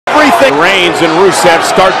Reigns and Rusev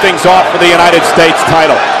start things off for the United States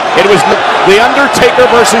title. It was The Undertaker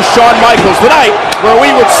versus Shawn Michaels tonight, where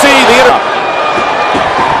we would see the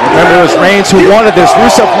Remember, it was Reigns who wanted this.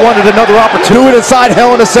 Rusev wanted another opportunity inside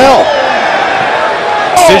Hell in a Cell.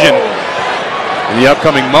 Decision in the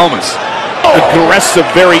upcoming moments. Aggressive,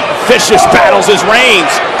 very vicious battles as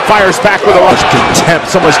Reigns fires back with a rush.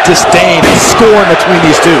 Contempt, so much disdain and scorn between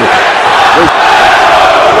these two.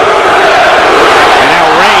 And now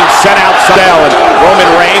Reigns sent outside, and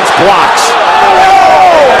Roman Reigns blocks.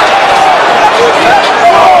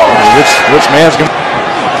 Which man's gonna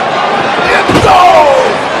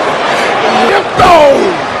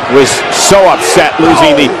Was so upset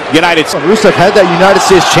losing the United States. Rusev had that United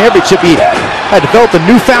States Championship. He had developed a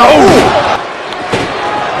newfound.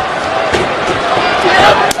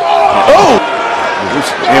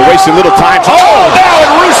 And wasting little time. Now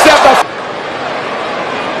and Rusev.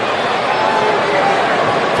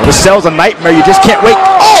 The Cell's a nightmare. You just can't wait.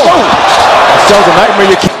 The Cell's a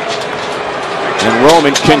nightmare. You can't. And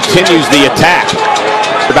Roman continues the attack.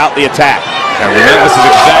 About the attack. And this is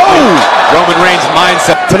exactly Roman Reigns'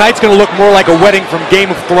 mindset. Tonight's going to look more like a wedding from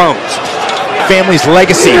Game of Thrones. Family's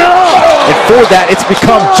legacy. And for that, it's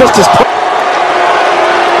become just as...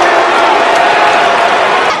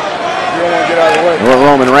 What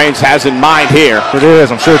Roman Reigns has in mind here. It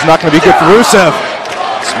is. I'm sure it's not going to be good for Rusev.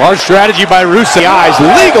 Smart strategy by Rusev. The eyes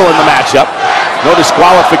legal in the matchup. No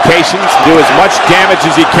disqualifications. Do as much damage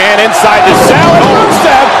as he can inside the cell. And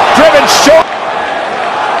Rusev driven short.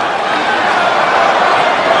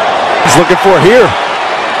 He's looking for it here.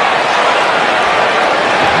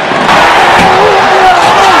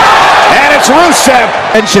 And it's Rusev.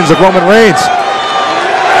 Tensions of Roman Reigns.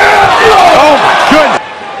 Oh my goodness.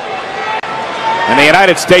 And the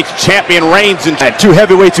United States champion Reigns and two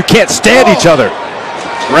heavyweights who can't stand each other.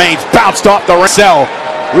 Reigns bounced off the cell.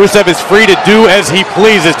 Rusev is free to do as he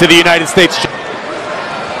pleases to the United States.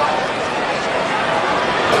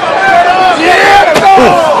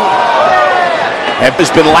 And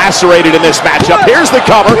has been lacerated in this matchup. Here's the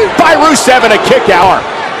cover by Rusev and a kick out.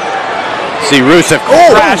 See Rusev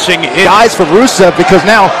crashing in. Guys for Rusev because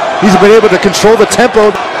now he's been able to control the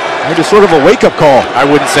tempo. Maybe sort of a wake-up call. I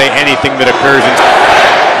wouldn't say anything that occurs in...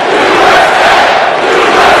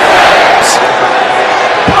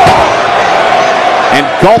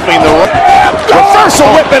 Engulfing the reversal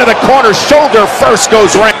whip into the corner. Shoulder first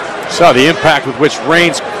goes Reigns. Saw the impact with which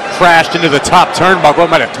Reigns crashed into the top turnbuckle.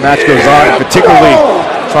 Match goes on, particularly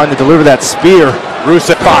trying to deliver that spear.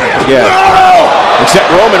 Rusev fought it. Yeah. Except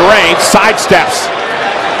Roman Reigns sidesteps.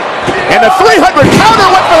 And the 300 counter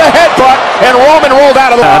whip for the headbutt, and Roman rolled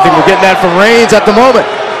out of the... I think we're getting that from Reigns at the moment.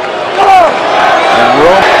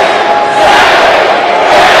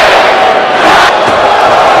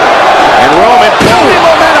 And Roman building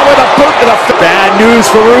momentum with a boot to the... Bad news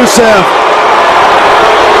for Rusev.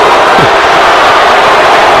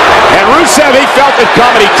 And Rusev, he felt it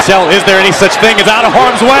coming. Is there any such thing as out of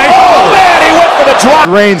harm's way? Oh man, he went for the drop.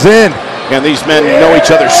 Reigns in. And these men know each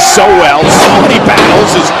other so well. So many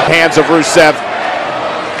battles. His hands of Rusev.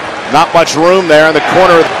 Not much room there in the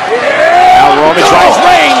corner. Now Roman drives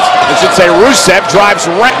Reigns. I should say Rusev drives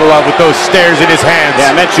Reigns. With those stairs in his hands.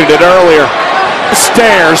 Yeah, I mentioned it earlier.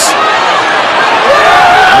 Stairs.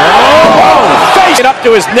 Oh, face it up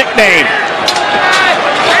to his nickname.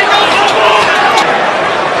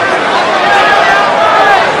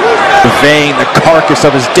 The vein, the carcass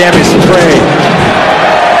of his damaged prey.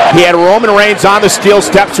 He had Roman Reigns on the steel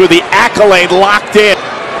steps with the accolade locked in.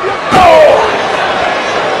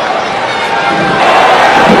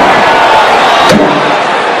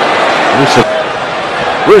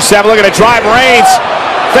 Rusev looking to drive Reigns.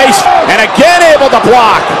 Face, and again able to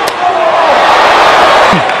block.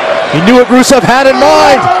 He knew what Rusev had in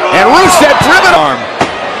mind. And Rusev driven arm.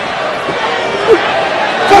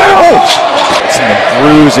 Some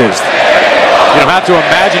bruises. You don't have to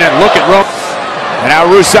imagine it. Look at Roman. And now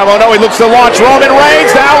Rusev, oh no, he looks to launch Roman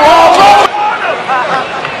Reigns. Now Roman.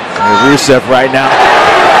 Rusev right now.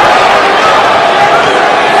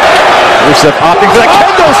 Rusev hopping for that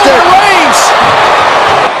kendo stick. Reigns.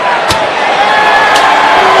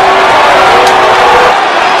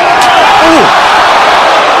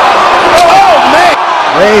 Oh man.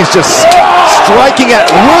 Reigns just striking at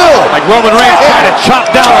will. Like Roman Reigns trying to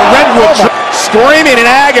chop down a redwood tree. Screaming in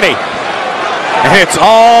agony. And it's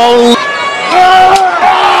all...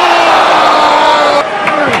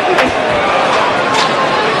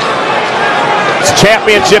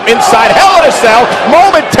 Championship inside Hell in a Cell.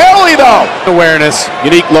 Momentarily though. Awareness.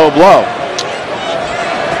 Unique low blow.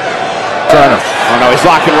 Turner. Oh no, he's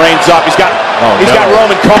locking Reigns up. He's got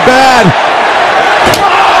Roman caught. Bad.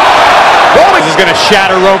 going to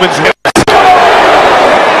shatter Roman's ribs.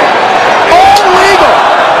 All legal.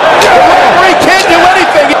 The referee can't do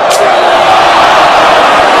anything.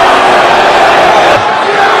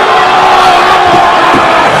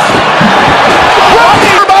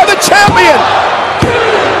 By the champion.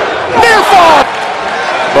 Near fall.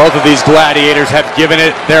 Both of these gladiators have given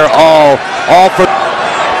it their all for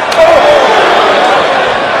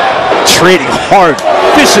Trading hard,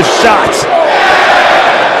 vicious shots.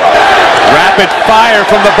 rapid fire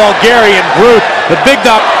from the Bulgarian brute. The big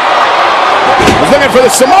dog was looking for the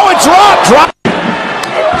Samoan drop.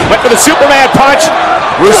 Went for the Superman punch.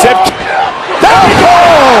 Rusev.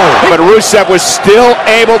 But Rusev was still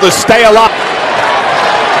able to stay alive.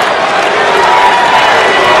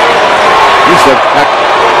 Rusev,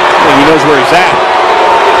 he knows where he's at.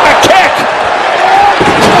 A kick.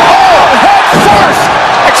 Oh, head first.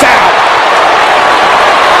 X out.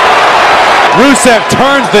 Rusev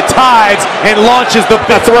turns the tides and launches the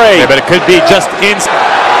three. Yeah, but it could be just A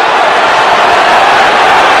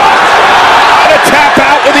tap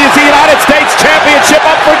out with the United States Championship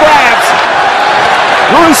up for grabs.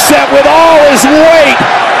 Rusev with all his weight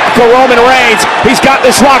to Roman Reigns. He's got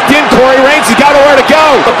this locked in, Corey Reigns. He's got nowhere to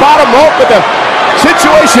go. The bottom rope, but the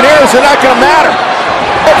situation here is not going to matter.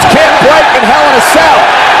 Ropes can't break in Hell in a Cell.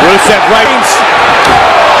 Rusev Reigns.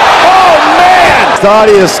 Oh, man!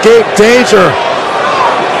 Thought he escaped danger.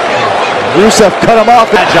 Rusev cut him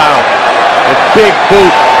off. Agile. A big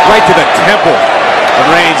boot right to the temple. And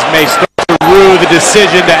Reigns may start to rue the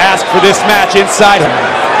decision to ask for this match inside him.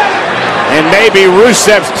 And maybe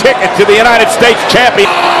Rusev's ticket to the United States champion.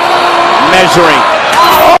 Measuring.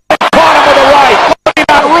 Oh, caught him with a right.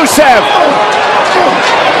 On Rusev.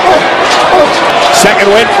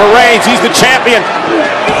 Second win for Reigns. He's the champion.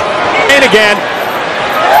 In again.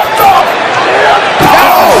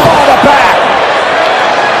 Oh, the back.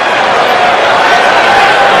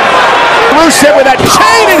 Rusev with that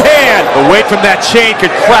chain in hand. The weight from that chain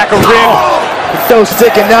could crack a rib. So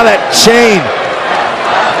sick, and now that chain.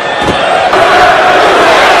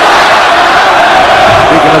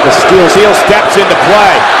 Speaking of the Steel steps into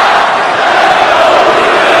play.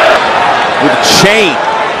 With a chain.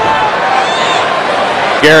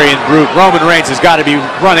 Bulgarian brute. Roman Reigns has got to be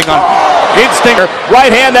running on instinct.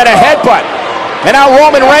 Right hand and a headbutt. And now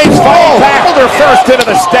Roman Reigns fighting back. Shoulder first into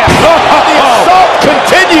the step. The assault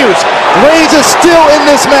continues. Reigns is still in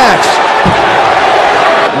this match.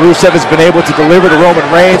 Rusev has been able to deliver to Roman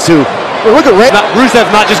Reigns, who, look at Reigns. Rusev's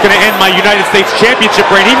not just going to end my United States Championship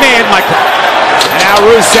reign. He may end my... And now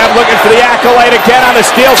Rusev looking for the accolade again on the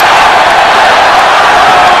steel.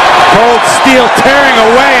 Cold steel tearing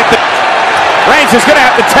away at the... Reigns is going to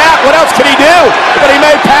have to tap. What else can he do? But he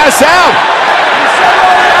may pass out.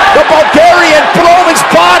 The Bulgarian Roman's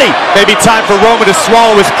body. Maybe time for Roman to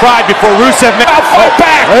swallow his pride before Rusev... Now fight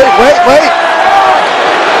back. Wait.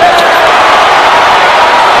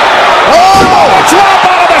 Oh, drop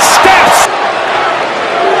out of the steps.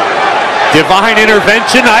 Divine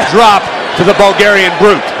intervention. I drop to the Bulgarian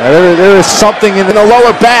brute. There is something in The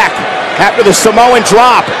lower back after the Samoan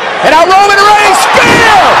drop. And now Roman Reigns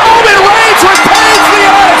spear. Roman Reigns retains the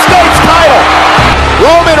United States title.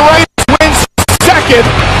 Roman Reigns wins second.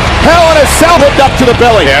 Hell in a Cell hooked up to the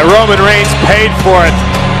belly. Yeah, Roman Reigns paid for it.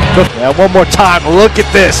 And one more time, look at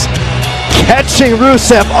this. Catching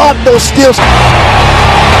Rusev off those steels.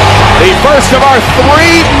 The first of our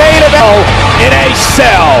three main events in a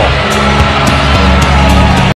cell.